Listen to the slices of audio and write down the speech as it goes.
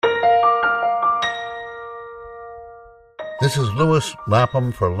This is Louis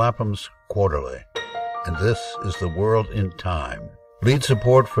Lapham for Lapham's Quarterly, and this is The World in Time. Lead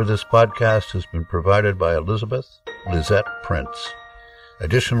support for this podcast has been provided by Elizabeth Lisette Prince.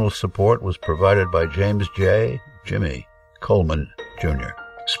 Additional support was provided by James J. Jimmy Coleman Jr.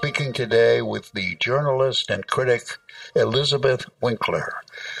 Speaking today with the journalist and critic Elizabeth Winkler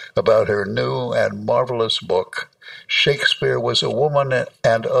about her new and marvelous book, Shakespeare Was, Woman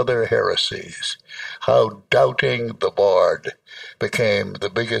and Other Heresies, How Doubting the Bard Became the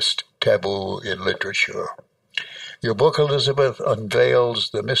Biggest Taboo in Literature. Your book, Elizabeth,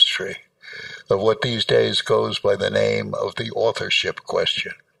 unveils the mystery of what these days goes by the name of the authorship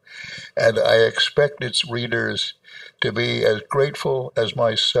question, and I expect its readers to be as grateful as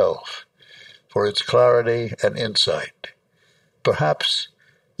myself for its clarity and insight. Perhaps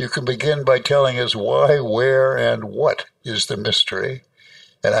you can begin by telling us why, where, and what is the mystery,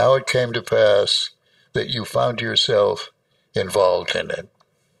 and how it came to pass that you found yourself involved in it.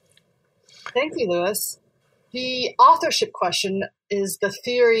 Thank you, Louis. The authorship question is the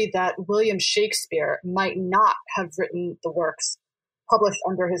theory that William Shakespeare might not have written the works published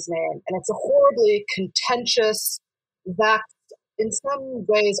under his name. And it's a horribly contentious, vexed, in some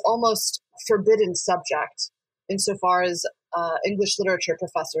ways almost forbidden subject, insofar as English literature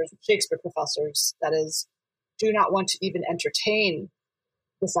professors, Shakespeare professors, that is, do not want to even entertain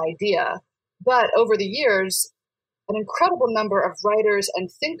this idea. But over the years, an incredible number of writers and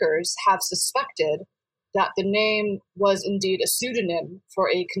thinkers have suspected that the name was indeed a pseudonym for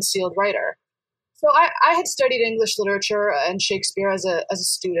a concealed writer. So I had studied English literature and Shakespeare as a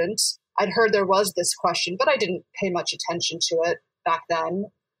student. I'd heard there was this question, but I didn't pay much attention to it back then.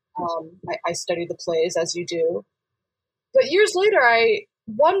 I studied the plays, as you do. But years later, I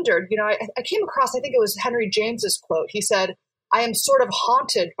wondered, I came across, I think it was Henry James's quote. He said, "I am sort of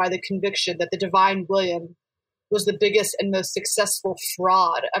haunted by the conviction that the divine William was the biggest and most successful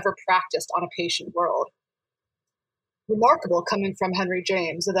fraud ever practiced on a patient world." Remarkable coming from Henry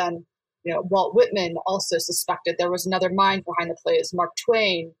James. And then, Walt Whitman also suspected there was another mind behind the plays. Mark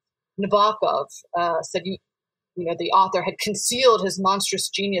Twain, Nabokov said, the author had concealed his monstrous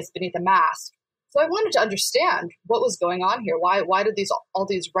genius beneath a mask. So I wanted to understand what was going on here. Why did all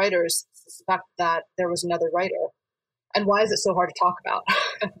these writers suspect that there was another writer? And why is it so hard to talk about?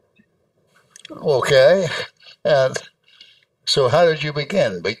 Okay. And so how did you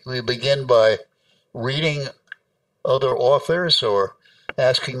begin? We begin by reading other authors or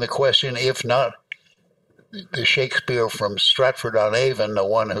asking the question, if not the Shakespeare from Stratford-on-Avon, the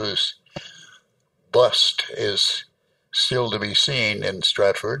one whose bust is still to be seen in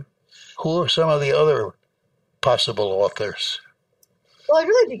Stratford, who are some of the other possible authors? Well, I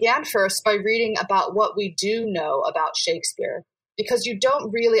really began first by reading about what we do know about Shakespeare, because you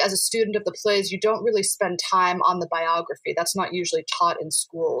don't really, as a student of the plays, you don't really spend time on the biography. That's not usually taught in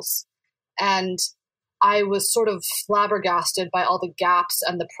schools. And I was sort of flabbergasted by all the gaps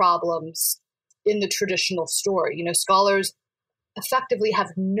and the problems in the traditional story. Scholars effectively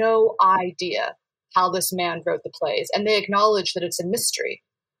have no idea how this man wrote the plays, and they acknowledge that it's a mystery.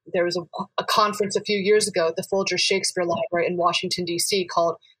 There was a conference a few years ago at the Folger Shakespeare Library in Washington, D.C.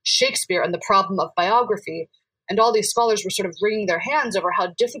 called Shakespeare and the Problem of Biography. And all these scholars were sort of wringing their hands over how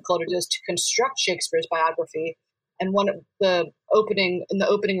difficult it is to construct Shakespeare's biography. And in the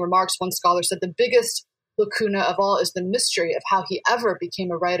opening remarks, one scholar said the biggest lacuna of all is the mystery of how he ever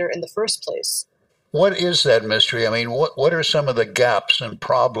became a writer in the first place. What is that mystery? I mean, what are some of the gaps and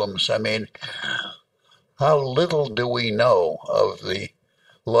problems? I mean, how little do we know of the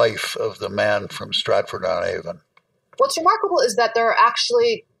life of the man from Stratford-on-Avon? What's remarkable is that there are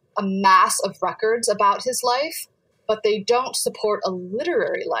actually a mass of records about his life, but they don't support a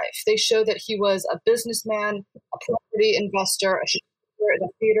literary life. They show that he was a businessman, a property investor, a shopkeeper in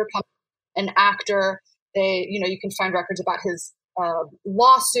a theater company, an actor. You can find records about his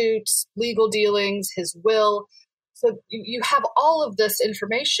lawsuits, legal dealings, his will. So you have all of this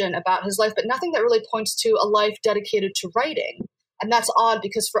information about his life, but nothing that really points to a life dedicated to writing. And that's odd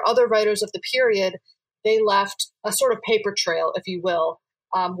because for other writers of the period, they left a sort of paper trail, if you will,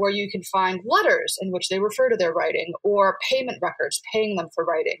 where you can find letters in which they refer to their writing, or payment records paying them for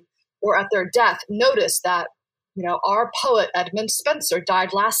writing, or at their death, notice that, our poet Edmund Spenser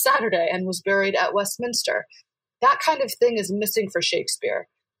died last Saturday and was buried at Westminster. That kind of thing is missing for Shakespeare.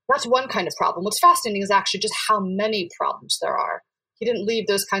 That's one kind of problem. What's fascinating is actually just how many problems there are. He didn't leave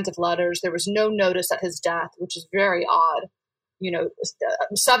those kinds of letters. There was no notice at his death, which is very odd.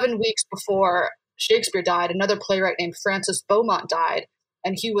 7 weeks before Shakespeare died, another playwright named Francis Beaumont died,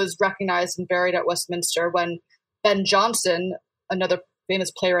 and he was recognized and buried at Westminster. When Ben Jonson, another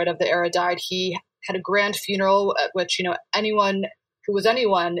famous playwright of the era, died, he had a grand funeral at which, anyone who was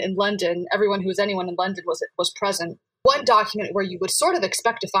anyone in London, everyone who was anyone in London was present. One document where you would sort of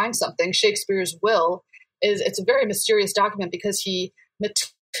expect to find something, Shakespeare's will, it's a very mysterious document because he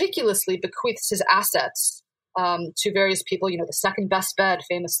meticulously bequeaths his assets to various people, the second best bed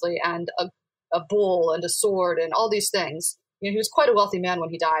famously, and a bull and a sword and all these things. He was quite a wealthy man when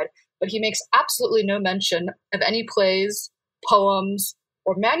he died, but he makes absolutely no mention of any plays, poems,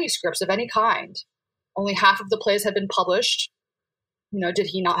 or manuscripts of any kind. Only half of the plays had been published. Did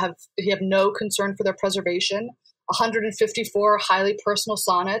he have no concern for their preservation? 154 highly personal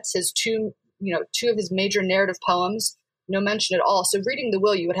sonnets, his two of his major narrative poems, no mention at all. So reading the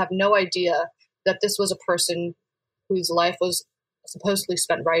will, you would have no idea that this was a person whose life was supposedly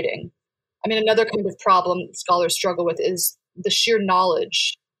spent writing. I mean, another kind of problem scholars struggle with is the sheer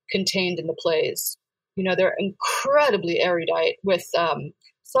knowledge contained in the plays. They're incredibly erudite with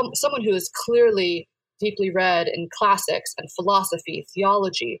someone who is clearly deeply read in classics and philosophy,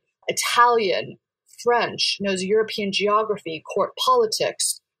 theology, Italian, French, knows European geography, court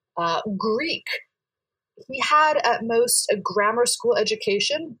politics, Greek. He had at most a grammar school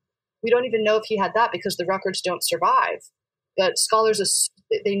education. We don't even know if he had that because the records don't survive. But scholars,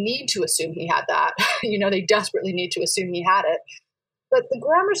 they need to assume he had that. They desperately need to assume he had it. But the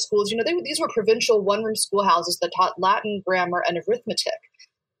grammar schools, these were provincial one-room schoolhouses that taught Latin, grammar, and arithmetic.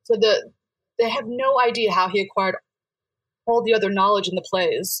 So they have no idea how he acquired all the other knowledge in the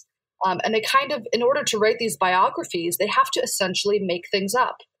plays. And they kind of, in order to write these biographies, they have to essentially make things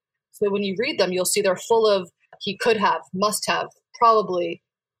up. So when you read them, you'll see they're full of he could have, must have, probably,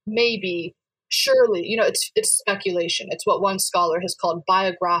 maybe, surely. It's speculation. It's what one scholar has called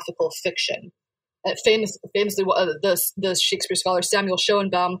biographical fiction. Famously, the Shakespeare scholar Samuel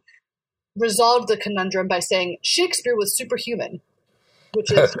Schoenbaum resolved the conundrum by saying Shakespeare was superhuman,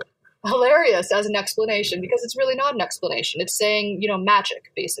 which is hilarious as an explanation because it's really not an explanation. It's saying,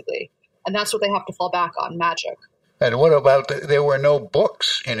 magic, basically. And that's what they have to fall back on, magic. And what about, there were no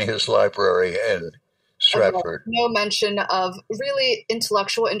books in his library in Stratford? No mention of really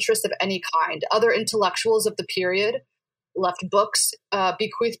intellectual interests of any kind. Other intellectuals of the period left books,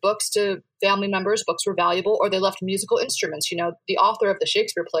 bequeathed books to family members. Books were valuable, or they left musical instruments. The author of the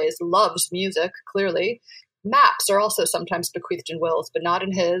Shakespeare plays loves music, clearly. Maps are also sometimes bequeathed in wills, but not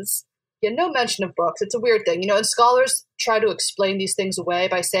in his. No mention of books. It's a weird thing, and scholars try to explain these things away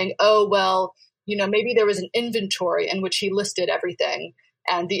by saying, oh, well, maybe there was an inventory in which he listed everything,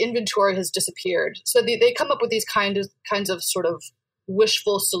 and the inventory has disappeared. So they come up with these kinds of sort of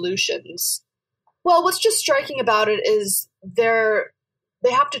wishful solutions. Well, what's just striking about it is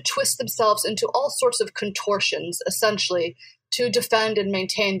they have to twist themselves into all sorts of contortions, essentially, to defend and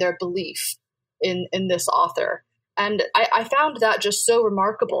maintain their belief in this author. And I found that just so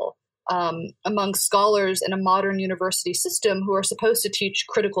remarkable among scholars in a modern university system who are supposed to teach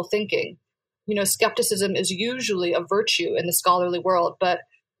critical thinking. Skepticism is usually a virtue in the scholarly world, but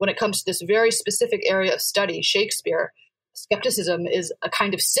when it comes to this very specific area of study, Shakespeare, skepticism is a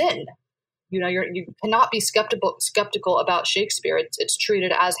kind of sin. You cannot be skeptical about Shakespeare. It's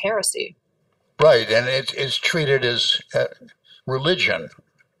treated as heresy. Right, and it's treated as religion,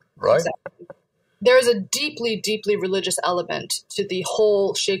 right? Exactly. There is a deeply, deeply religious element to the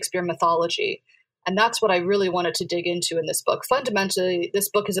whole Shakespeare mythology, and that's what I really wanted to dig into in this book. Fundamentally, this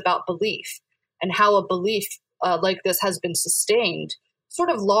book is about belief and how a belief like this has been sustained sort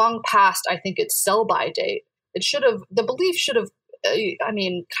of long past, I think, its sell-by date. The belief should have,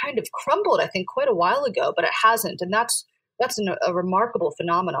 kind of crumbled, I think, quite a while ago, but it hasn't, and that's a remarkable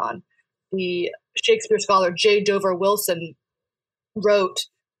phenomenon. The Shakespeare scholar J. Dover Wilson wrote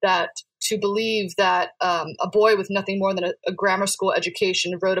that to believe that a boy with nothing more than a grammar school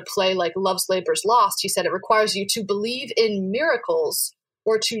education wrote a play like Love's Labour's Lost, he said it requires you to believe in miracles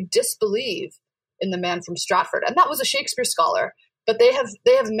or to disbelieve in the man from Stratford. And that was a Shakespeare scholar. But they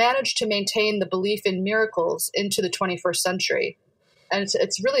have managed to maintain the belief in miracles into the 21st century. And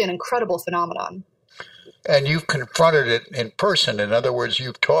it's really an incredible phenomenon. And you've confronted it in person. In other words,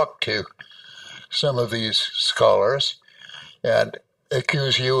 you've talked to some of these scholars and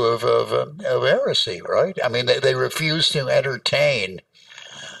accuse you of heresy, right? I mean, they refuse to entertain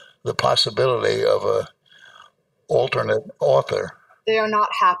the possibility of an alternate author. They are not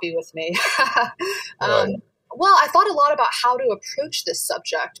happy with me. Right. Well, I thought a lot about how to approach this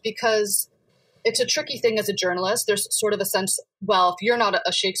subject because it's a tricky thing as a journalist. There's sort of a sense, well, if you're not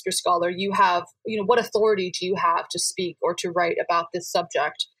a Shakespeare scholar, you have, what authority do you have to speak or to write about this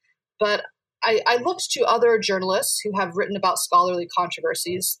subject? But I looked to other journalists who have written about scholarly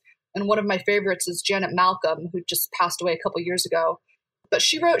controversies. And one of my favorites is Janet Malcolm, who just passed away a couple years ago. But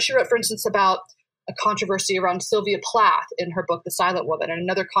she wrote, for instance, about a controversy around Sylvia Plath in her book, The Silent Woman, and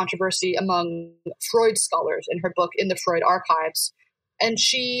another controversy among Freud scholars in her book, In the Freud Archives. And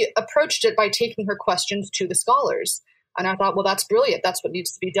she approached it by taking her questions to the scholars. And I thought, well, that's brilliant. That's what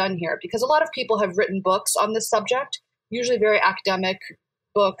needs to be done here. Because a lot of people have written books on this subject, usually very academic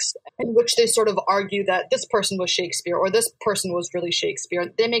books, in which they sort of argue that this person was Shakespeare or this person was really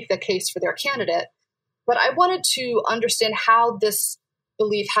Shakespeare. They make the case for their candidate. But I wanted to understand how this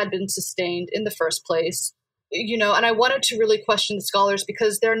belief had been sustained in the first place, and I wanted to really question the scholars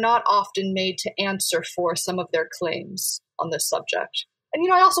because they're not often made to answer for some of their claims on this subject.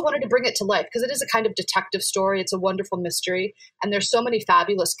 And, I also wanted to bring it to life because it is a kind of detective story. It's a wonderful mystery. And there's so many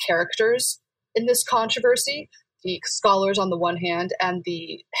fabulous characters in this controversy, the scholars on the one hand and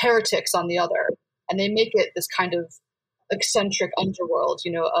the heretics on the other. And they make it this kind of eccentric underworld,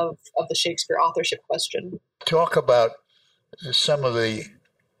 of the Shakespeare authorship question. Talk about some of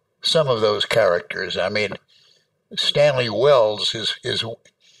those characters. I mean, Stanley Wells is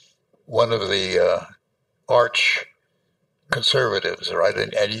one of the arch conservatives, right?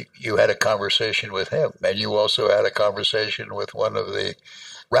 And you had a conversation with him, and you also had a conversation with one of the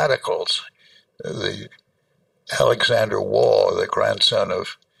radicals, the Alexander Waugh, the grandson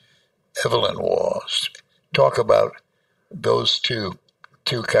of Evelyn Waugh. Talk about those two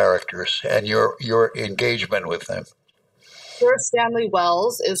characters and your engagement with them. Sir Stanley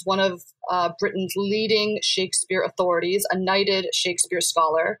Wells is one of Britain's leading Shakespeare authorities, a knighted Shakespeare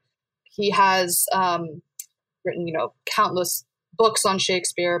scholar. He has written, countless books on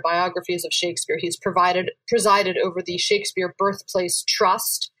Shakespeare, biographies of Shakespeare. He's presided over the Shakespeare Birthplace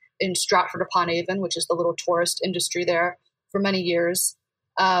Trust in Stratford-upon-Avon, which is the little tourist industry there, for many years.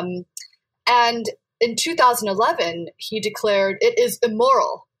 And in 2011, he declared it is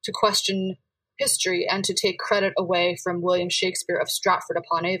immoral to question history and to take credit away from William Shakespeare of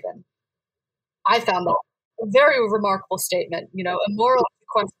Stratford-upon-Avon. I found that a very remarkable statement, immoral to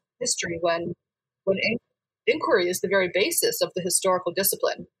question history when inquiry is the very basis of the historical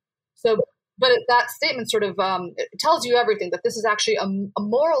discipline. So, but that statement sort of it tells you everything, that this is actually a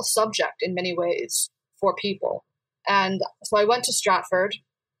moral subject in many ways for people. And so I went to Stratford.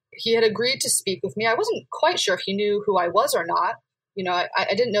 He had agreed to speak with me. I wasn't quite sure if he knew who I was or not.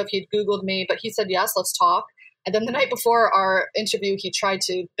 I didn't know if he'd Googled me, but he said, yes, let's talk. And then the night before our interview, he tried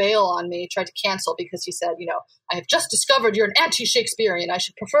to bail on me, tried to cancel because he said, I have just discovered you're an anti-Shakespearean. I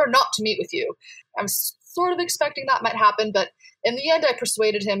should prefer not to meet with you. I was sort of expecting that might happen, but in the end, I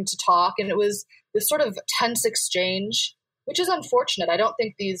persuaded him to talk. And it was this sort of tense exchange, which is unfortunate. I don't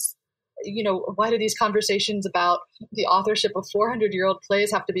think these, why do these conversations about the authorship of 400-year-old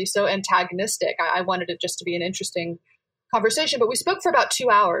plays have to be so antagonistic? I wanted it just to be an interesting conversation, but we spoke for about 2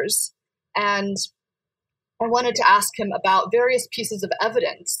 hours, and I wanted to ask him about various pieces of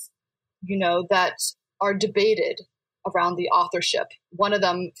evidence, that are debated around the authorship. One of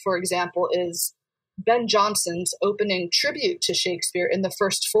them, for example, is Ben Jonson's opening tribute to Shakespeare in the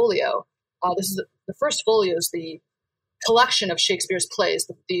First Folio. The First Folio is the collection of Shakespeare's plays,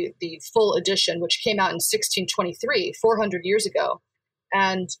 the full edition, which came out in 1623, 400 years ago.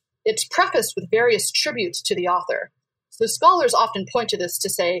 And it's prefaced with various tributes to the author. So scholars often point to this to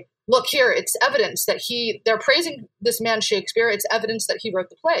say, look here, it's evidence that they're praising this man Shakespeare. It's evidence that he wrote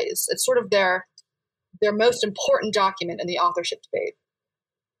the plays. It's sort of their most important document in the authorship debate.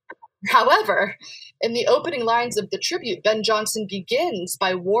 However, in the opening lines of the tribute, Ben Jonson begins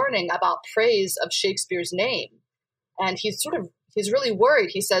by warning about praise of Shakespeare's name. And he's really worried.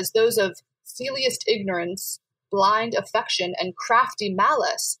 He says, those of silliest ignorance, blind affection, and crafty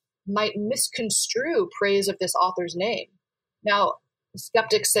malice might misconstrue praise of this author's name. Now,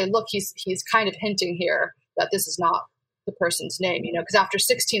 skeptics say, look, he's kind of hinting here that this is not the person's name, because after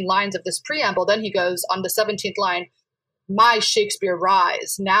 16 lines of this preamble, then he goes on the 17th line, my Shakespeare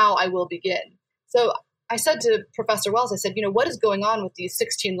rise, now I will begin. So I said to Professor Wells, I said, what is going on with these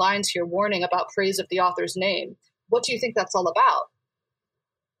 16 lines here warning about praise of the author's name? What do you think that's all about?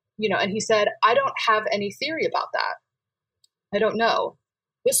 And he said, I don't have any theory about that. I don't know.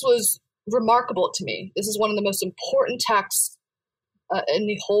 This was remarkable to me. This is one of the most important texts in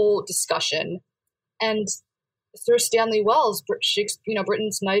the whole discussion. And Sir Stanley Wells,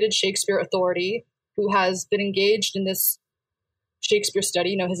 Britain's knighted Shakespeare authority, who has been engaged in this Shakespeare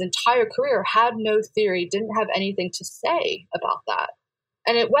study, his entire career, had no theory, didn't have anything to say about that.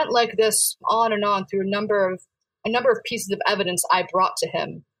 And it went like this on and on through a number of pieces of evidence I brought to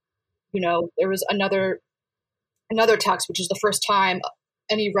him. There was another text, which is the first time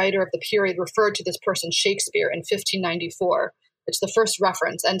any writer of the period referred to this person Shakespeare in 1594. It's the first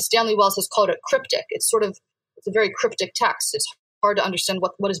reference, and Stanley Wells has called it cryptic. It's a very cryptic text. It's hard to understand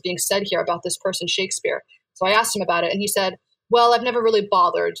what is being said here about this person, Shakespeare. So I asked him about it, and he said, well, I've never really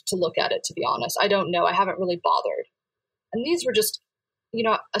bothered to look at it, to be honest. I don't know. I haven't really bothered. And these were just,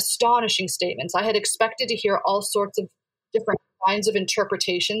 astonishing statements. I had expected to hear all sorts of different kinds of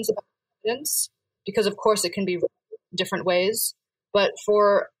interpretations about evidence, because of course it can be different ways. But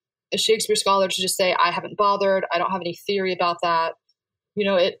for a Shakespeare scholar to just say, I haven't bothered, I don't have any theory about that,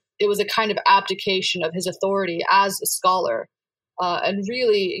 it was a kind of abdication of his authority as a scholar, and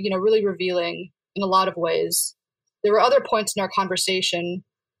really, really revealing in a lot of ways. There were other points in our conversation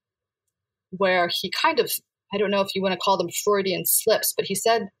where he kind of, I don't know if you want to call them Freudian slips, but he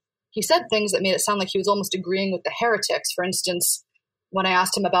said things that made it sound like he was almost agreeing with the heretics. For instance, when I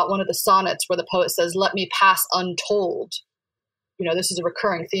asked him about one of the sonnets where the poet says, let me pass untold. This is a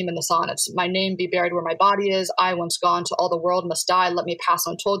recurring theme in the sonnets. My name be buried where my body is. I once gone to all the world must die. Let me pass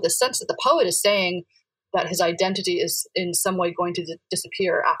untold. The sense that the poet is saying that his identity is in some way going to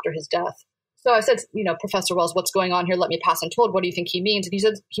disappear after his death. So I said, Professor Wells, what's going on here? Let me pass untold. What do you think he means? And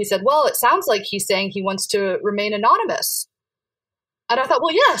he said, well, it sounds like he's saying he wants to remain anonymous. And I thought,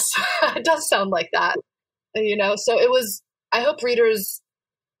 well, yes, it does sound like that. So it was, I hope readers,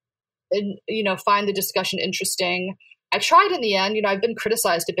 find the discussion interesting. I tried in the end, I've been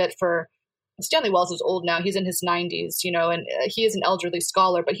criticized a bit for, Stanley Wells is old now. He's in his 90s, and he is an elderly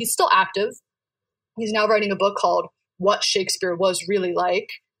scholar, but he's still active. He's now writing a book called What Shakespeare Was Really Like.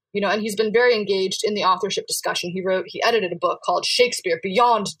 And he's been very engaged in the authorship discussion. He edited a book called Shakespeare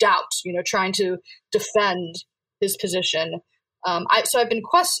Beyond Doubt, trying to defend his position. So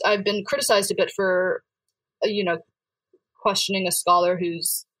I've been criticized a bit for, questioning a scholar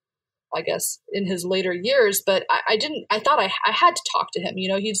who's, I guess, in his later years, but I thought I had to talk to him.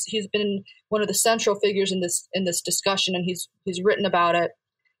 He's been one of the central figures in this discussion, and he's written about it.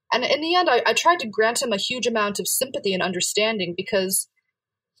 And in the end, I tried to grant him a huge amount of sympathy and understanding, because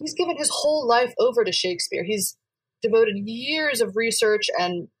he's given his whole life over to Shakespeare. He's devoted years of research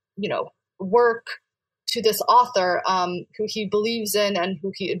and, work to this author who he believes in and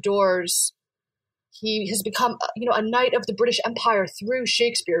who he adores. He has become, a knight of the British Empire through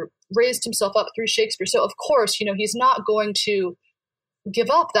Shakespeare, raised himself up through Shakespeare. So, of course, he's not going to give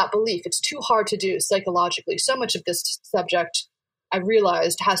up that belief. It's too hard to do psychologically. So much of this subject, I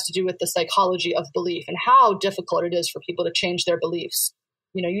realized, has to do with the psychology of belief and how difficult it is for people to change their beliefs.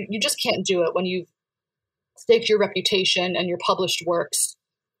 You just can't do it when you've staked your reputation and your published works,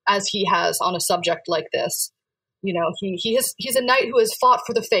 as he has on a subject like this. He's a knight who has fought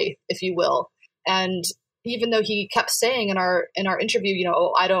for the faith, if you will. And even though he kept saying in our interview,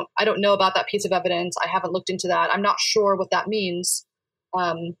 I don't know about that piece of evidence. I haven't looked into that. I'm not sure what that means.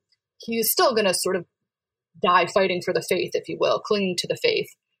 He's still going to sort of die fighting for the faith, if you will, clinging to the faith.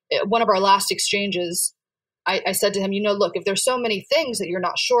 One of our last exchanges, I said to him, look, if there's so many things that you're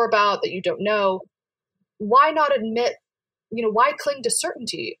not sure about, that you don't know, why not admit, why cling to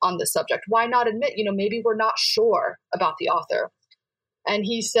certainty on this subject? Why not admit, maybe we're not sure about the author? And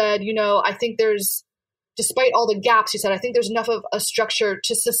he said, I think there's, despite all the gaps, he said, I think there's enough of a structure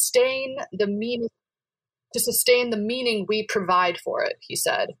to sustain the meaning we provide for it, he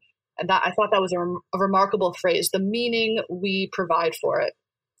said. And that, I thought that was a remarkable phrase, the meaning we provide for it.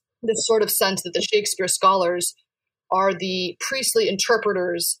 This sort of sense that the Shakespeare scholars are the priestly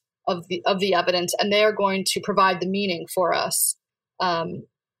interpreters of the evidence, and they are going to provide the meaning for us.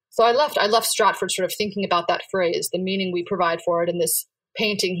 So I left Stratford sort of thinking about that phrase, the meaning we provide for it, in this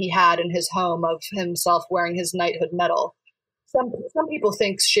painting he had in his home of himself wearing his knighthood medal. Some people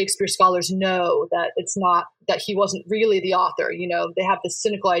think Shakespeare scholars know that it's not, that he wasn't really the author. They have this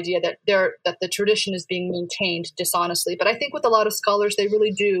cynical idea that the tradition is being maintained dishonestly. But I think with a lot of scholars, they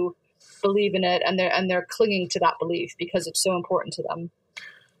really do believe in it, and they're clinging to that belief because it's so important to them.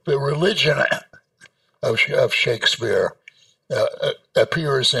 The religion of Shakespeare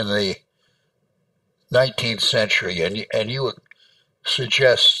appears in the 19th century, and you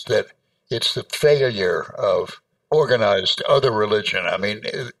suggest that it's the failure of organized other religion,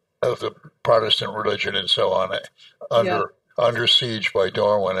 of the Protestant religion and so on, under siege by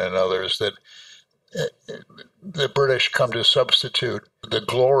Darwin and others, that the British come to substitute the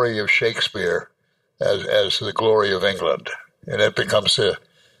glory of Shakespeare as the glory of England, and it becomes a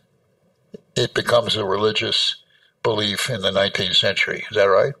religious belief in the 19th century. Is that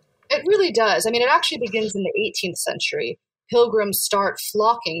right? It really does. It actually begins in the 18th century. Pilgrims start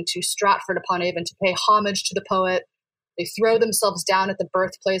flocking to Stratford-upon-Avon to pay homage to the poet. They throw themselves down at the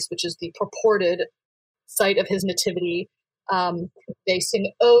birthplace, which is the purported site of his nativity. They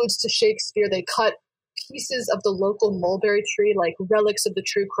sing odes to Shakespeare. They cut pieces of the local mulberry tree, like relics of the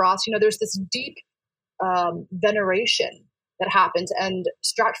true cross. There's this deep veneration that happens, and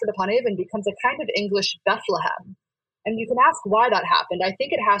Stratford-upon-Avon becomes a kind of English Bethlehem. And you can ask why that happened. I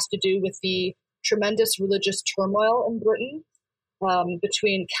think it has to do with the tremendous religious turmoil in Britain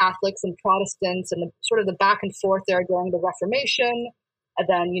between Catholics and Protestants, and the back and forth there during the Reformation, and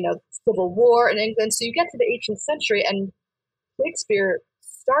then, Civil War in England. So you get to the 18th century, and Shakespeare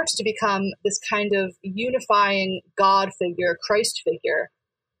starts to become this kind of unifying God figure, Christ figure,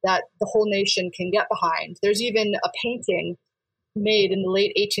 that the whole nation can get behind. There's even a painting made in the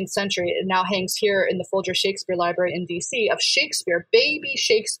late 18th century, it now hangs here in the Folger Shakespeare Library in DC, of Shakespeare, baby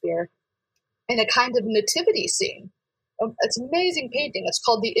Shakespeare, in a kind of nativity scene. It's an amazing painting. It's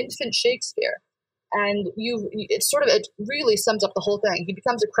called The Infant Shakespeare. And it really sums up the whole thing. He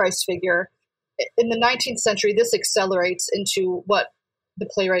becomes a Christ figure. In the 19th century, this accelerates into what the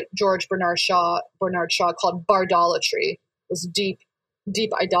playwright George Bernard Shaw called bardolatry, this deep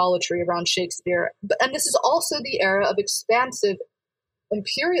idolatry around Shakespeare. And this is also the era of expansive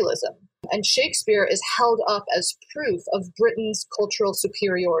imperialism. And Shakespeare is held up as proof of Britain's cultural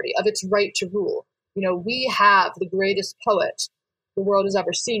superiority, of its right to rule. We have the greatest poet the world has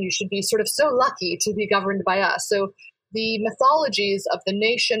ever seen. You should be sort of so lucky to be governed by us. So the mythologies of the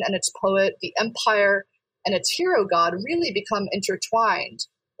nation and its poet, the empire and its hero god, really become intertwined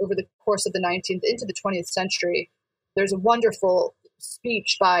over the course of the 19th into the 20th century. There's a wonderful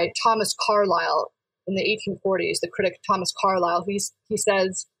speech by Thomas Carlyle in the 1840s, the critic Thomas Carlyle. He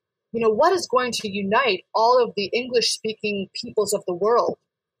says, what is going to unite all of the English-speaking peoples of the world?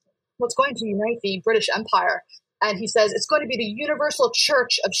 What's going to unite the British Empire? And he says, it's going to be the universal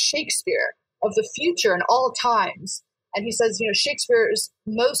church of Shakespeare, of the future and all times. And he says, Shakespeare is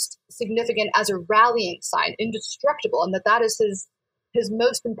most significant as a rallying sign, indestructible, and that is his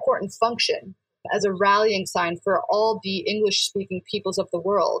most important function as a rallying sign for all the English-speaking peoples of the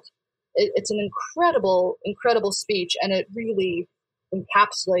world. It's an incredible, incredible speech, and it really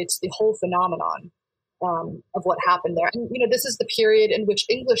encapsulates the whole phenomenon of what happened there. And, this is the period in which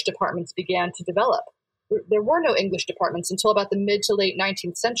English departments began to develop. There were no English departments until about the mid to late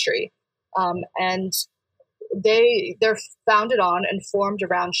 19th century. And they're founded on and formed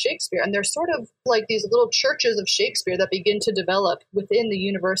around Shakespeare. And they're sort of like these little churches of Shakespeare that begin to develop within the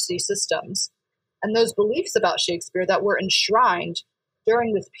university systems. And those beliefs about Shakespeare that were enshrined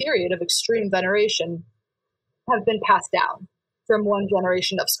during this period of extreme veneration have been passed down from one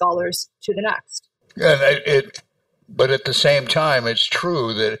generation of scholars to the next. But at the same time, it's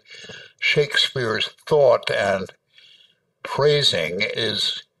true that Shakespeare's thought and praising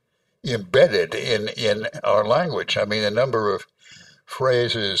is embedded in our language. I mean, a number of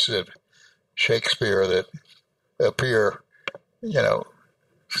phrases that Shakespeare that appear,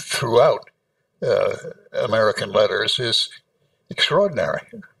 throughout American letters is extraordinary.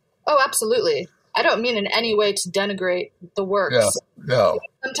 Oh, absolutely. I don't mean in any way to denigrate the works. No.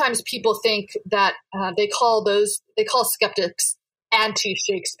 Sometimes people think that they call skeptics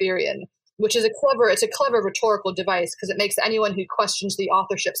anti-Shakespearean, which is a clever rhetorical device because it makes anyone who questions the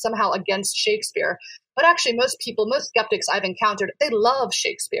authorship somehow against Shakespeare. But actually, most skeptics I've encountered, they love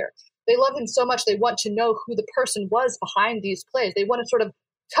Shakespeare. They love him so much they want to know who the person was behind these plays. They want to sort of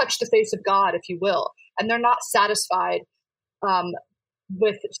touch the face of God, if you will. And they're not satisfied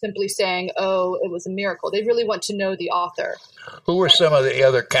with simply saying, oh, it was a miracle. They really want to know the author. Who were some of the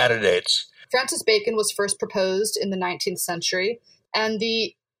other candidates? Francis Bacon was first proposed in the 19th century. And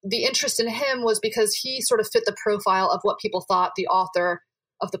the interest in him was because he sort of fit the profile of what people thought the author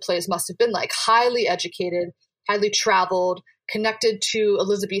of the plays must have been like. Highly educated, highly traveled, connected to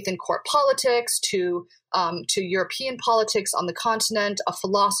Elizabethan court politics, to European politics on the continent, a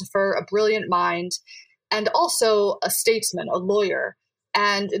philosopher, a brilliant mind, and also a statesman, a lawyer.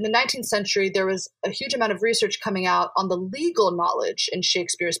 And in the 19th century, there was a huge amount of research coming out on the legal knowledge in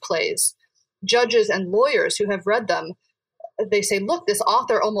Shakespeare's plays. Judges and lawyers who have read them, they say, look, this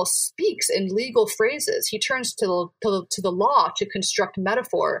author almost speaks in legal phrases. He turns to the law to construct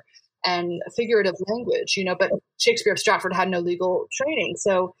metaphor and figurative language, but Shakespeare of Stratford had no legal training.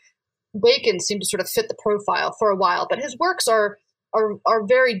 So Bacon seemed to sort of fit the profile for a while, but his works are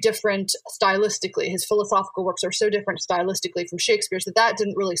very different stylistically. His philosophical works are so different stylistically from Shakespeare's that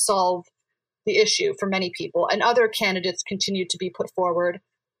didn't really solve the issue for many people. And other candidates continued to be put forward.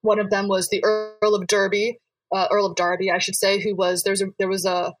 One of them was the Earl of Derby, I should say, who was, there was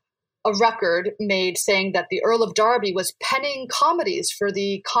a record made saying that the Earl of Derby was penning comedies for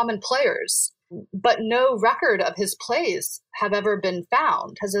the common players, but no record of his plays has ever been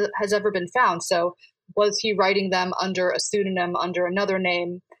found. So was he writing them under a pseudonym, under another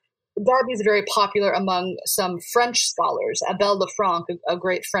name? Derby is very popular among some French scholars. Abel Lefranc, a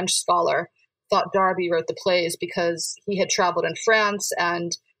great French scholar, thought Darby wrote the plays because he had traveled in France,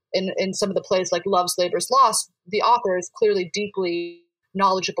 and in some of the plays like Love's Labour's Lost, the author is clearly deeply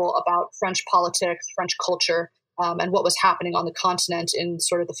knowledgeable about French politics, French culture, and what was happening on the continent in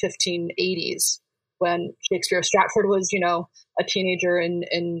sort of the 1580s when Shakespeare of Stratford was, a teenager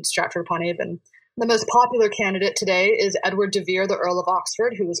in Stratford-upon-Avon. The most popular candidate today is Edward de Vere, the Earl of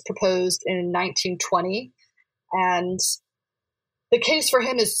Oxford, who was proposed in 1920. And the case for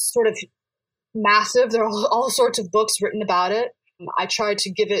him is sort of massive. There are all sorts of books written about it. I tried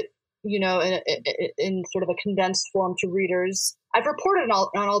to give it, in sort of a condensed form to readers. I've reported on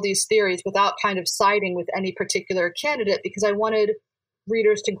all these theories without kind of siding with any particular candidate because I wanted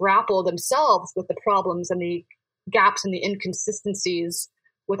readers to grapple themselves with the problems and the gaps and the inconsistencies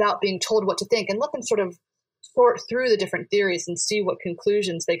without being told what to think, and let them sort of sort through the different theories and see what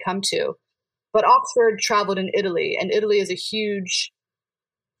conclusions they come to. But Oxford traveled in Italy, and Italy is a huge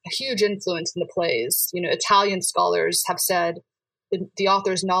influence in the plays. Italian scholars have said the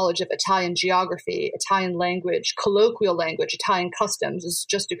author's knowledge of Italian geography, Italian language, colloquial language, Italian customs is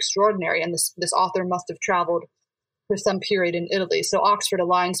just extraordinary, and this author must have traveled for some period in Italy. So Oxford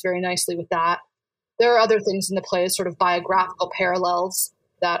aligns very nicely with that. There are other things in the plays, sort of biographical parallels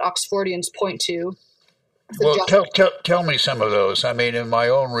that Oxfordians point to. Well, tell me some of those. I mean, in my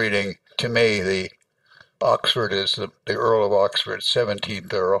own reading, to me, the Oxford is the Earl of Oxford,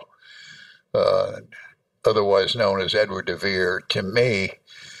 17th Earl, otherwise known as Edward de Vere, to me,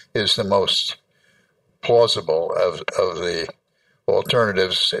 is the most plausible of the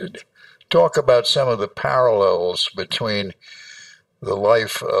alternatives. Talk about some of the parallels between the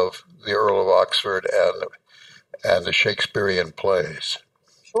life of the Earl of Oxford and the Shakespearean plays.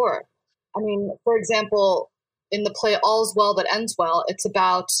 Sure. I mean, for example, in the play All's Well That Ends Well, it's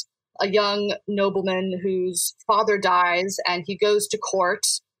about a young nobleman whose father dies, and he goes to court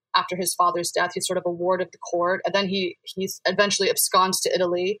after his father's death. He's sort of a ward of the court, and then he eventually absconds to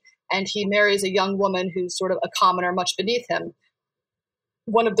Italy, and he marries a young woman who's sort of a commoner much beneath him.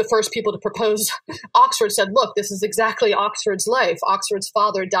 One of the first people to propose Oxford said, look, this is exactly Oxford's life. Oxford's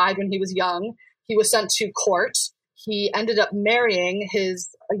father died when he was young. He was sent to court. He ended up marrying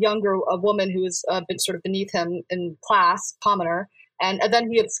a woman who was a bit sort of beneath him in class, commoner, and then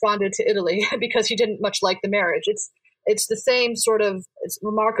he absconded to Italy because he didn't much like the marriage. It's the same sort of, it's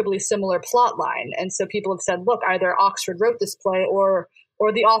remarkably similar plot line. And so people have said, look, either Oxford wrote this play or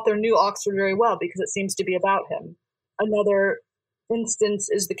the author knew Oxford very well because it seems to be about him. Another instance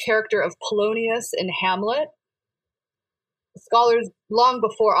is the character of Polonius in Hamlet. Scholars, long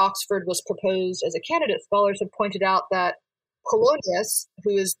before Oxford was proposed as a candidate, scholars have pointed out that Polonius,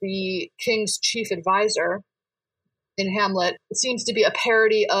 who is the king's chief advisor in Hamlet, seems to be a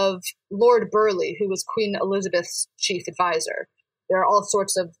parody of Lord Burleigh, who was Queen Elizabeth's chief advisor. There are all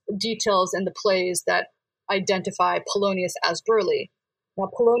sorts of details in the plays that identify Polonius as Burleigh. Now,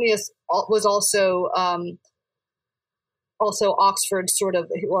 Polonius was also Oxford's sort of,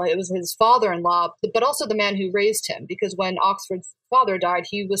 well, it was his father-in-law, but also the man who raised him, because when Oxford's father died,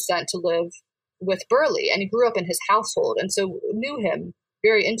 he was sent to live with Burleigh, and he grew up in his household, and so knew him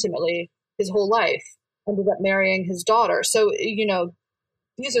very intimately his whole life, ended up marrying his daughter. So,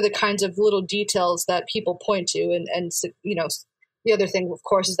 these are the kinds of little details that people point to, and the other thing, of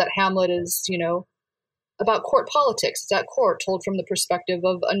course, is that Hamlet is, about court politics. It's at court, told from the perspective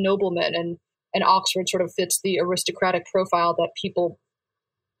of a nobleman, and Oxford sort of fits the aristocratic profile that people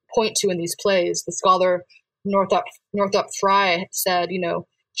point to in these plays. The scholar Northup Frye said,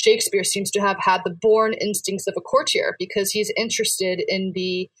 Shakespeare seems to have had the born instincts of a courtier because he's interested in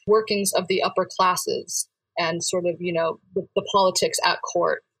the workings of the upper classes and sort of, the politics at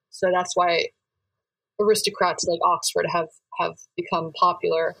court. So that's why aristocrats like Oxford have become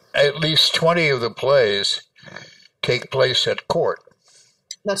popular. At least 20 of the plays take place at court.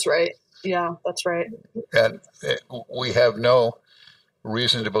 That's right. Yeah, that's right. And we have no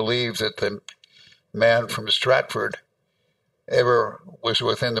reason to believe that the man from Stratford ever was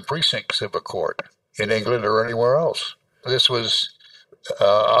within the precincts of a court in England or anywhere else. This was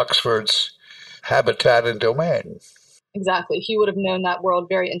Oxford's habitat and domain. Exactly. He would have known that world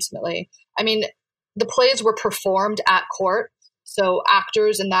very intimately. I mean, the plays were performed at court. So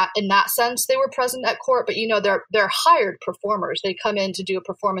actors in that sense, they were present at court, but they're hired performers. They come in to do a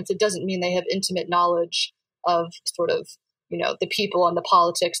performance. It doesn't mean they have intimate knowledge of sort of, the people and the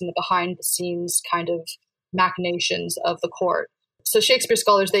politics and the behind the scenes kind of machinations of the court. So Shakespeare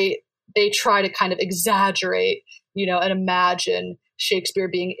scholars, they try to kind of exaggerate, and imagine Shakespeare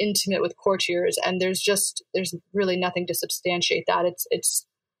being intimate with courtiers, and there's really nothing to substantiate that. It's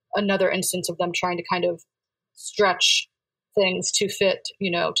another instance of them trying to kind of stretch things to fit,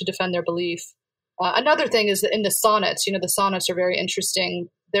 to defend their belief. Another thing is that in the sonnets, the sonnets are very interesting.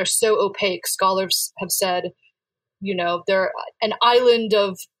 They're so opaque. Scholars have said, they're an island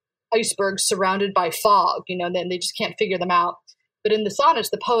of icebergs surrounded by fog, then they just can't figure them out. But in the sonnets,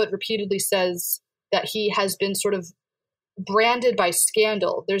 the poet repeatedly says that he has been sort of branded by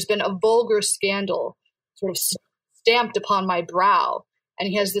scandal. There's been a vulgar scandal sort of stamped upon my brow. And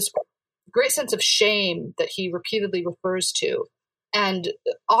he has this great sense of shame that he repeatedly refers to. And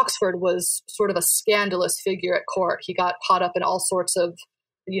Oxford was sort of a scandalous figure at court. He got caught up in all sorts of,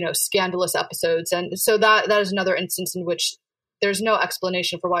 scandalous episodes. And so that is another instance in which there's no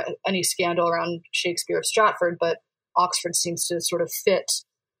explanation for why any scandal around Shakespeare of Stratford, but Oxford seems to sort of fit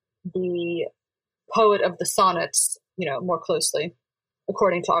the poet of the sonnets, more closely,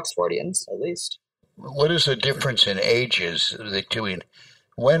 according to Oxfordians, at least. What is the difference in ages between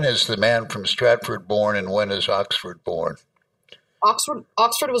when is the man from Stratford born and when is Oxford born? Oxford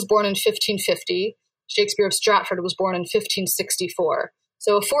was born in 1550. Shakespeare of Stratford was born in 1564.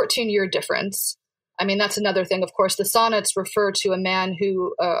 So a 14-year difference. I mean, that's another thing. Of course, the sonnets refer to a man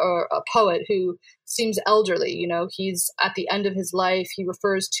or a poet who seems elderly. He's at the end of his life. He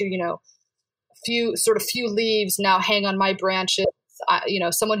refers to, few leaves now hang on my branches,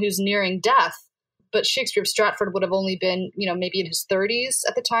 someone who's nearing death. But Shakespeare of Stratford would have only been, maybe in his 30s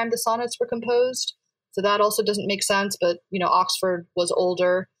at the time the sonnets were composed. So that also doesn't make sense. But, Oxford was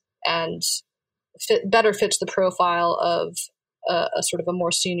older and better fits the profile of a sort of a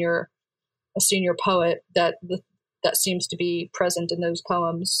more senior poet that seems to be present in those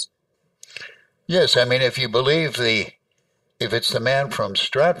poems. Yes, I mean, if you believe if it's the man from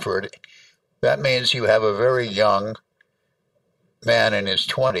Stratford, that means you have a very young man in his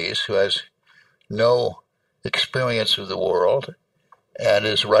 20s who has no experience of the world and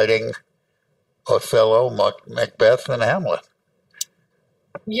is writing Othello, Macbeth, and Hamlet.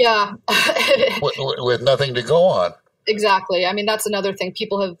 Yeah. with nothing to go on. Exactly. I mean, that's another thing.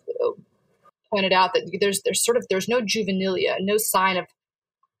 People have pointed out that there's no juvenilia, no sign of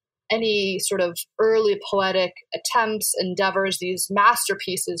any sort of early poetic attempts, endeavors, these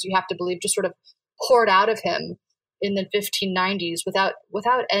masterpieces, you have to believe, just sort of poured out of him in the 1590s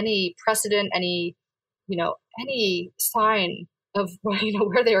without any precedent, any sign of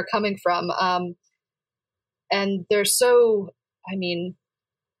where they were coming from. And they're so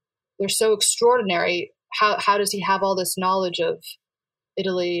extraordinary. How does he have all this knowledge of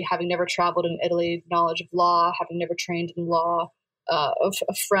Italy, having never traveled in Italy, knowledge of law, having never trained in law, of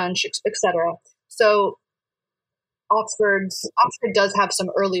French, etc. So Oxford does have some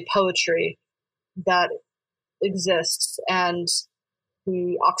early poetry that exists, and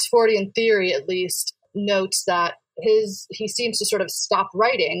the Oxfordian theory at least notes that he seems to sort of stop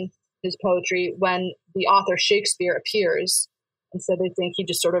writing his poetry when the author Shakespeare appears. And so they think he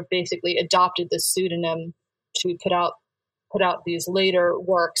just sort of basically adopted this pseudonym to put out these later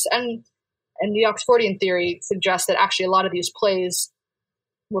works. And the Oxfordian theory suggests that actually a lot of these plays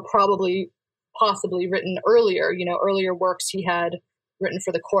were possibly written earlier, earlier works he had written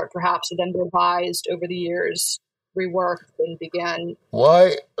for the court perhaps, and then revised over the years, reworked, and began.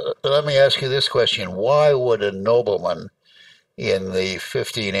 Why, let me ask you this question, why would a nobleman in the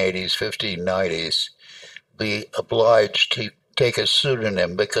 1580s, 1590s be obliged to take a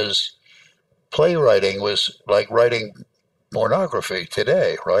pseudonym? Because playwriting was like writing pornography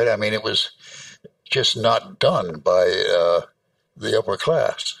today, right? I mean, it was just not done by the upper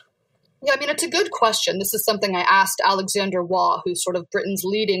class. Yeah, I mean, it's a good question. This is something I asked Alexander Waugh, who's sort of Britain's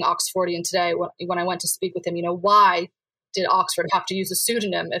leading Oxfordian today, when I went to speak with him. Why did Oxford have to use a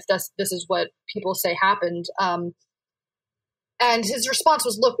pseudonym if this is what people say happened? And his response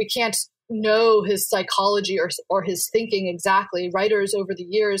was, look, we can't know his psychology or his thinking exactly. Writers over the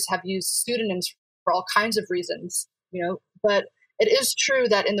years have used pseudonyms for all kinds of reasons, but it is true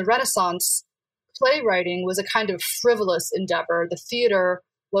that in the Renaissance, playwriting was a kind of frivolous endeavor. The theater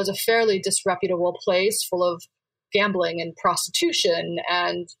was a fairly disreputable place full of gambling and prostitution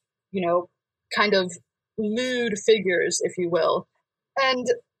and, kind of lewd figures, if you will. And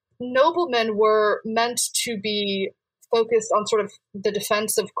noblemen were meant to be focused on sort of the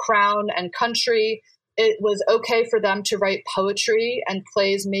defense of crown and country. It was okay for them to write poetry and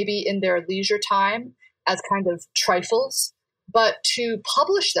plays maybe in their leisure time as kind of trifles, but to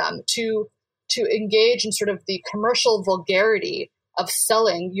publish them, to engage in sort of the commercial vulgarity of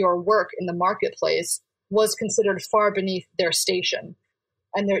selling your work in the marketplace was considered far beneath their station.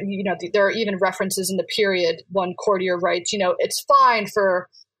 And there are even references in the period. One courtier writes, it's fine for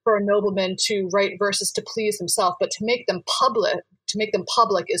a nobleman to write verses to please himself, but to make them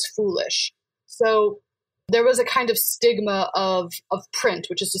public is foolish. So there was a kind of stigma of print,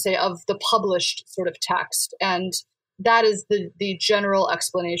 which is to say of the published sort of text. And that is the general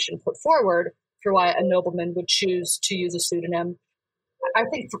explanation put forward for why a nobleman would choose to use a pseudonym. I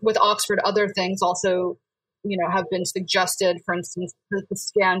think with Oxford, other things also, have been suggested. For instance, the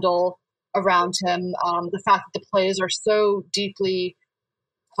scandal around him, the fact that the plays are so deeply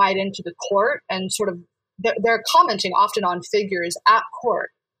tied into the court, and sort of they're commenting often on figures at court,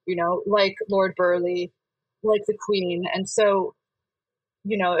 like Lord Burleigh, like the Queen. And so,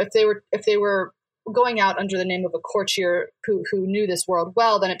 if they were going out under the name of a courtier who knew this world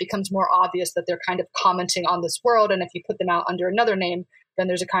well, then it becomes more obvious that they're kind of commenting on this world. And if you put them out under another name, then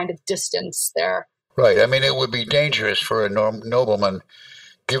there's a kind of distance there. Right. I mean, it would be dangerous for a nobleman,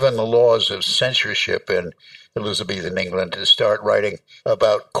 given the laws of censorship in Elizabethan England, to start writing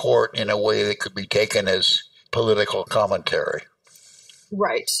about court in a way that could be taken as political commentary.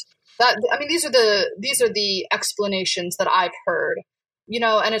 Right. These are the explanations that I've heard.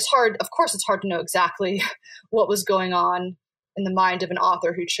 And it's hard to know exactly what was going on in the mind of an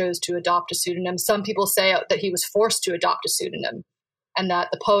author who chose to adopt a pseudonym. Some people say that he was forced to adopt a pseudonym, and that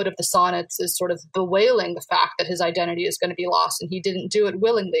the poet of the sonnets is sort of bewailing the fact that his identity is going to be lost and he didn't do it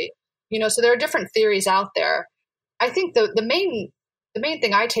willingly. So there are different theories out there. I think the main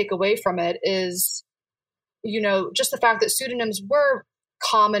thing I take away from it is, just the fact that pseudonyms were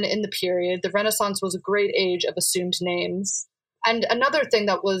common in the period. The Renaissance was a great age of assumed names. And another thing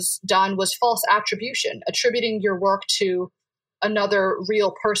that was done was false attribution, attributing your work to another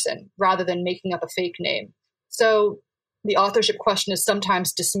real person rather than making up a fake name. So the authorship question is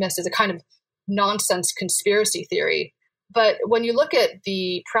sometimes dismissed as a kind of nonsense conspiracy theory. But when you look at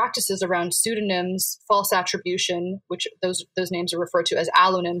the practices around pseudonyms, false attribution, which those names are referred to as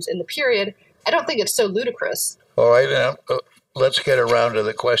allonyms in the period, I don't think it's so ludicrous. All right, now, let's get around to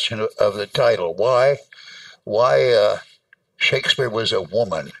the question of the title. Why Shakespeare was a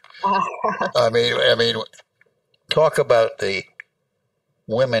woman? I mean, talk about the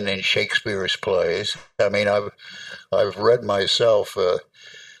women in Shakespeare's plays. I mean, I've read myself a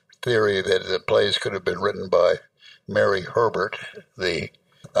theory that the plays could have been written by Mary Herbert, the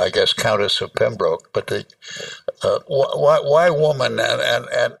Countess of Pembroke. But why woman,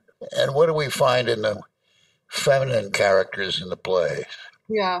 and what do we find in the feminine characters in the plays?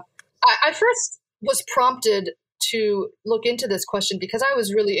 Yeah, I first was prompted to look into this question because I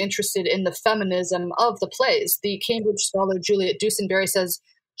was really interested in the feminism of the plays. The Cambridge scholar Juliet Dusenberry says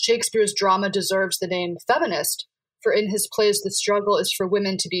Shakespeare's drama deserves the name feminist, for in his plays the struggle is for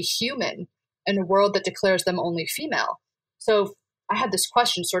women to be human in a world that declares them only female. So I had this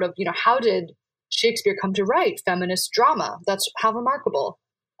question sort of, how did Shakespeare come to write feminist drama? That's how remarkable.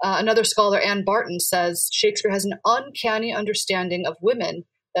 Another scholar, Anne Barton, says Shakespeare has an uncanny understanding of women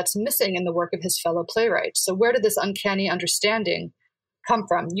that's missing in the work of his fellow playwrights. So where did this uncanny understanding come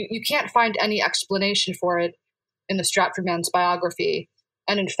from? You can't find any explanation for it in the Stratford man's biography.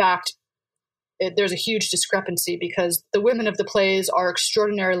 And in fact, there's a huge discrepancy because the women of the plays are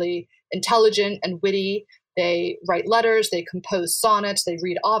extraordinarily intelligent and witty. They write letters, they compose sonnets, they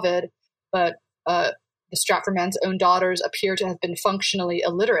read Ovid, but the Stratford man's own daughters appear to have been functionally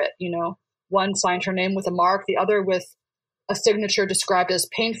illiterate. One signed her name with a mark, the other with a signature described as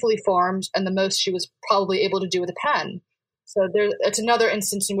painfully formed, and the most she was probably able to do with a pen. So it's another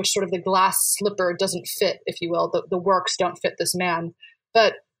instance in which sort of the glass slipper doesn't fit, if you will. The works don't fit this man.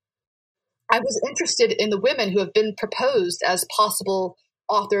 But I was interested in the women who have been proposed as possible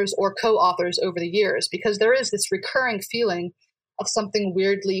authors or co-authors over the years, because there is this recurring feeling of something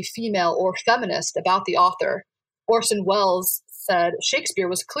weirdly female or feminist about the author. Orson Welles said Shakespeare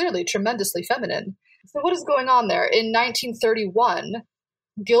was clearly tremendously feminine. So what is going on there? In 1931,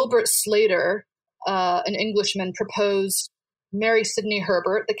 Gilbert Slater, an Englishman, proposed Mary Sidney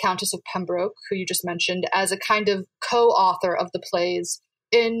Herbert, the Countess of Pembroke, who you just mentioned, as a kind of co-author of the plays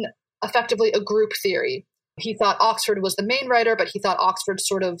in effectively a group theory. He thought Oxford was the main writer, but he thought Oxford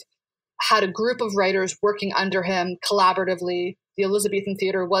sort of had a group of writers working under him collaboratively. The Elizabethan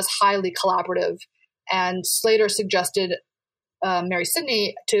theater was highly collaborative, and Slater suggested Mary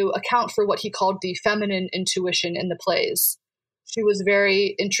Sidney to account for what he called the feminine intuition in the plays. She was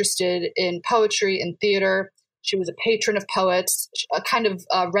very interested in poetry and theater. She was a patron of poets, a kind of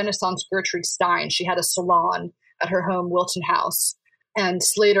Renaissance Gertrude Stein. She had a salon at her home, Wilton House. And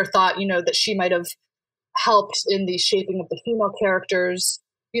Slater thought, that she might have helped in the shaping of the female characters,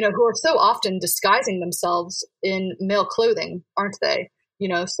 who are so often disguising themselves in male clothing, aren't they?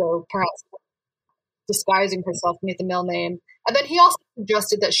 So perhaps disguising herself beneath the male name. And then he also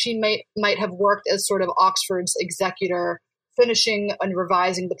suggested that she might have worked as sort of Oxford's executor, finishing and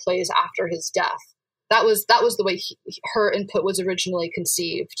revising the plays after his death. That was the way her input was originally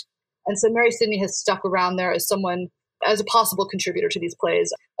conceived. And so Mary Sidney has stuck around there as a possible contributor to these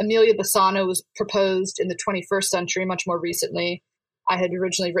plays. Amelia Bassano was proposed in the 21st century, much more recently. I had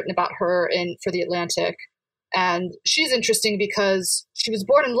originally written about her for The Atlantic. And she's interesting because she was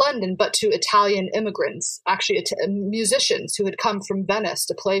born in London, but to Italian immigrants, actually musicians who had come from Venice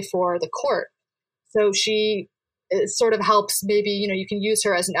to play for the court. So it sort of helps, maybe, you can use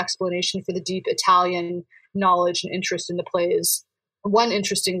her as an explanation for the deep Italian knowledge and interest in the plays. One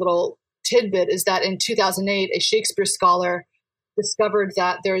interesting little tidbit is that in 2008, a Shakespeare scholar discovered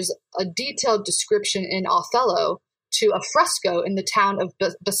that there's a detailed description in Othello to a fresco in the town of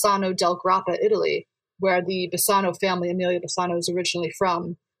Bassano del Grappa, Italy, where the Bassano family, Amelia Bassano, is originally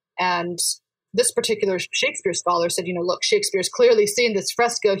from. And this particular Shakespeare scholar said, look, Shakespeare's clearly seen this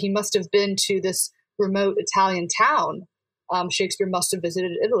fresco. He must have been to this remote Italian town. Shakespeare must have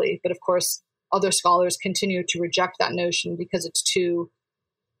visited Italy. But of course, other scholars continue to reject that notion because it's too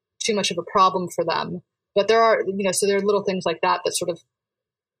much of a problem for them. But there are, so there are little things like that that sort of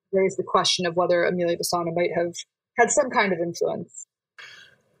raise the question of whether Amelia Bassano might have had some kind of influence.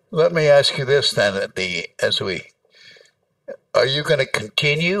 Let me ask you this then: are you going to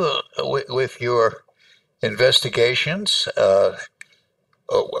continue with your investigations?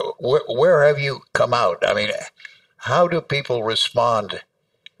 Where have you come out? I mean, how do people respond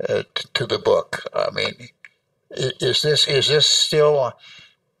to the book? I mean, is this still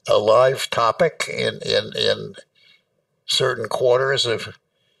a live topic in certain quarters of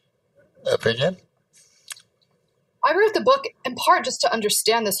opinion? I wrote the book in part just to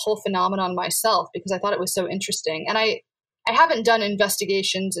understand this whole phenomenon myself, because I thought it was so interesting. And I haven't done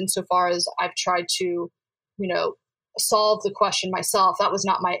investigations insofar as I've tried to, solve the question myself. That was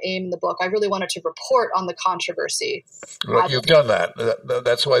not my aim in the book. I really wanted to report on the controversy. Well, you've done that.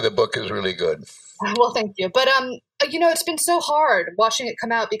 That's why the book is really good. Well, thank you. But, it's been so hard watching it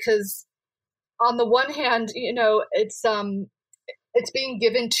come out because on the one hand, it's being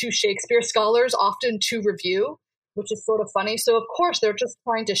given to Shakespeare scholars often to review, which is sort of funny. So of course they're just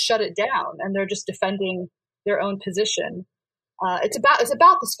trying to shut it down and they're just defending their own position. It's about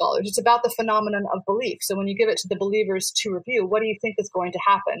the scholars. It's about the phenomenon of belief. So when you give it to the believers to review, what do you think is going to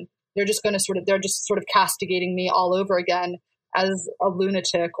happen? They're just sort of castigating me all over again as a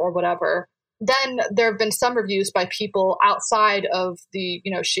lunatic or whatever. Then there have been some reviews by people outside of the,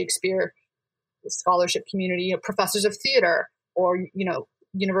 Shakespeare scholarship community, professors of theater or,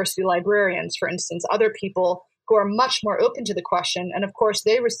 university librarians, for instance, other people who are much more open to the question. And of course,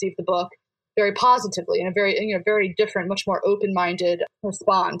 they received the book very positively in a very different, much more open-minded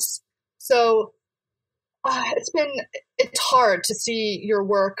response. So it's hard to see your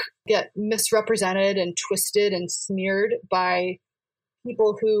work get misrepresented and twisted and smeared by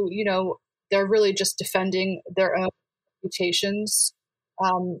people who, they're really just defending their own reputations.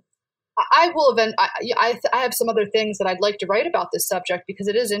 I have some other things that I'd like to write about this subject because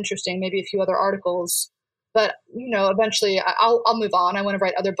it is interesting, maybe a few other articles. But, eventually I'll move on. I want to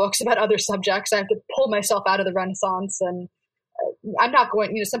write other books about other subjects. I have to pull myself out of the Renaissance. And I'm not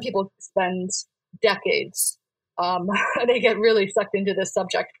going, some people spend decades. They get really sucked into this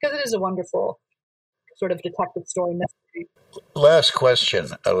subject because it is a wonderful sort of detective story mystery. Last question,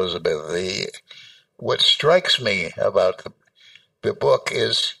 Elizabeth. What strikes me about the book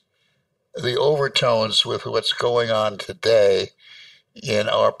is the overtones with what's going on today in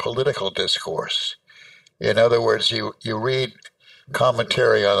our political discourse. In other words, you read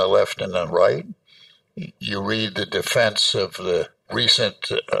commentary on the left and the right. You read the defense of the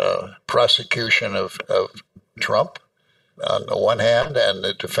recent prosecution of Trump on the one hand and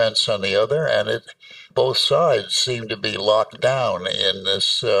the defense on the other. And both sides seem to be locked down in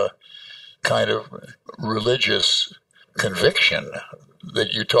this kind of religious conviction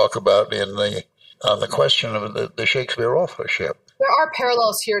that you talk about on the question of the Shakespeare authorship. There are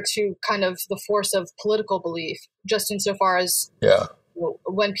parallels here to kind of the force of political belief, just insofar as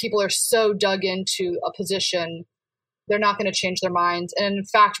when people are so dug into a position, they're not going to change their minds. And in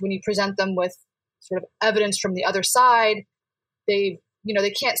fact, when you present them with sort of evidence from the other side, they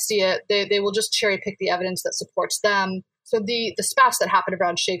can't see it. They will just cherry pick the evidence that supports them. So the spats that happen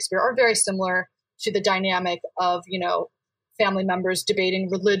around Shakespeare are very similar to the dynamic of, family members debating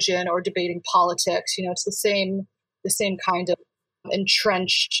religion or debating politics. It's the same kind of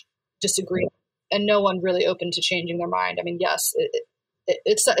entrenched disagreement, and no one really open to changing their mind. I mean, yes,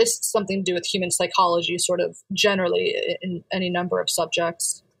 it's something to do with human psychology, sort of generally in any number of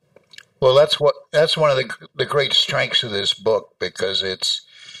subjects. Well, that's one of the great strengths of this book, because it's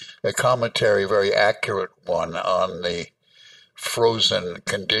a commentary, very accurate one, on the frozen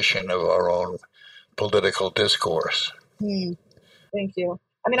condition of our own political discourse. Thank you.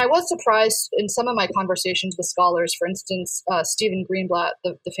 I mean, I was surprised in some of my conversations with scholars, for instance, Stephen Greenblatt,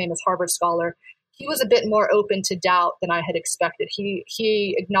 the famous Harvard scholar, he was a bit more open to doubt than I had expected.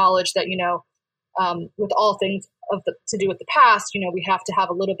 He acknowledged that, with all things to do with the past, we have to have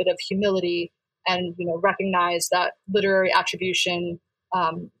a little bit of humility and, recognize that literary attribution,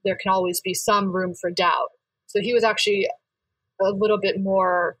 there can always be some room for doubt. So he was actually a little bit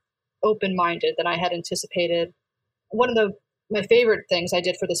more open-minded than I had anticipated. One of my favorite things I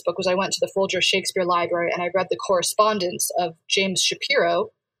did for this book was I went to the Folger Shakespeare Library and I read the correspondence of James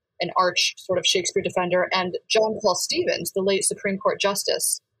Shapiro, an arch sort of Shakespeare defender, and John Paul Stevens, the late Supreme Court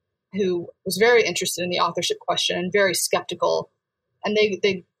Justice, who was very interested in the authorship question and very skeptical. And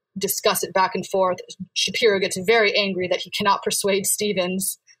they discuss it back and forth. Shapiro gets very angry that he cannot persuade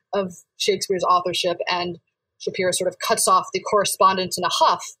Stevens of Shakespeare's authorship, and Shapiro sort of cuts off the correspondence in a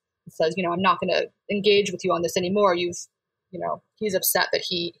huff and says, I'm not going to engage with you on this anymore. He's upset that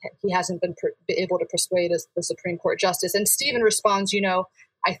he hasn't been able to persuade the Supreme Court Justice. And Stephen responds,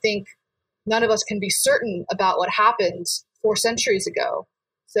 I think none of us can be certain about what happened 4 centuries ago.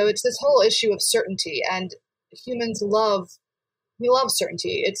 So it's this whole issue of certainty, and humans love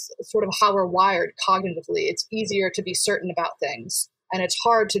certainty. It's sort of how we're wired cognitively. It's easier to be certain about things, and it's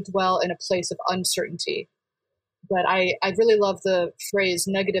hard to dwell in a place of uncertainty. But I really love the phrase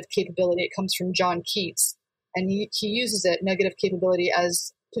negative capability. It comes from John Keats, and he uses it, negative capability,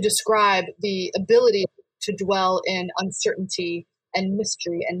 as to describe the ability to dwell in uncertainty and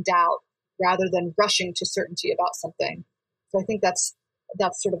mystery and doubt rather than rushing to certainty about something. So I think that's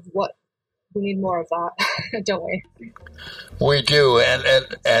sort of what we need more of that, don't we? We do,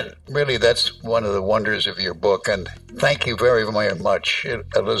 and really that's one of the wonders of your book. And thank you very, very much,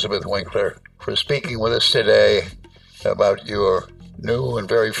 Elizabeth Winkler, for speaking with us today about your new and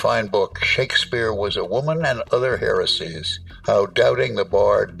very fine book, Shakespeare Was a Woman and Other Heresies, How Doubting the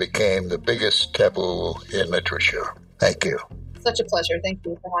Bard Became the Biggest Taboo in Literature. Thank you. Such a pleasure. Thank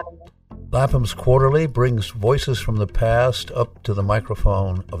you for having me. Lapham's Quarterly brings voices from the past up to the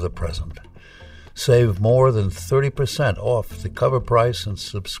microphone of the present. Save more than 30% off the cover price and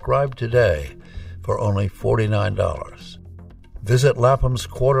subscribe today for only $49. Visit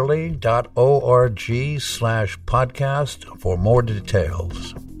laphamsquarterly.org/podcast for more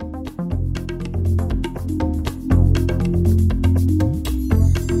details.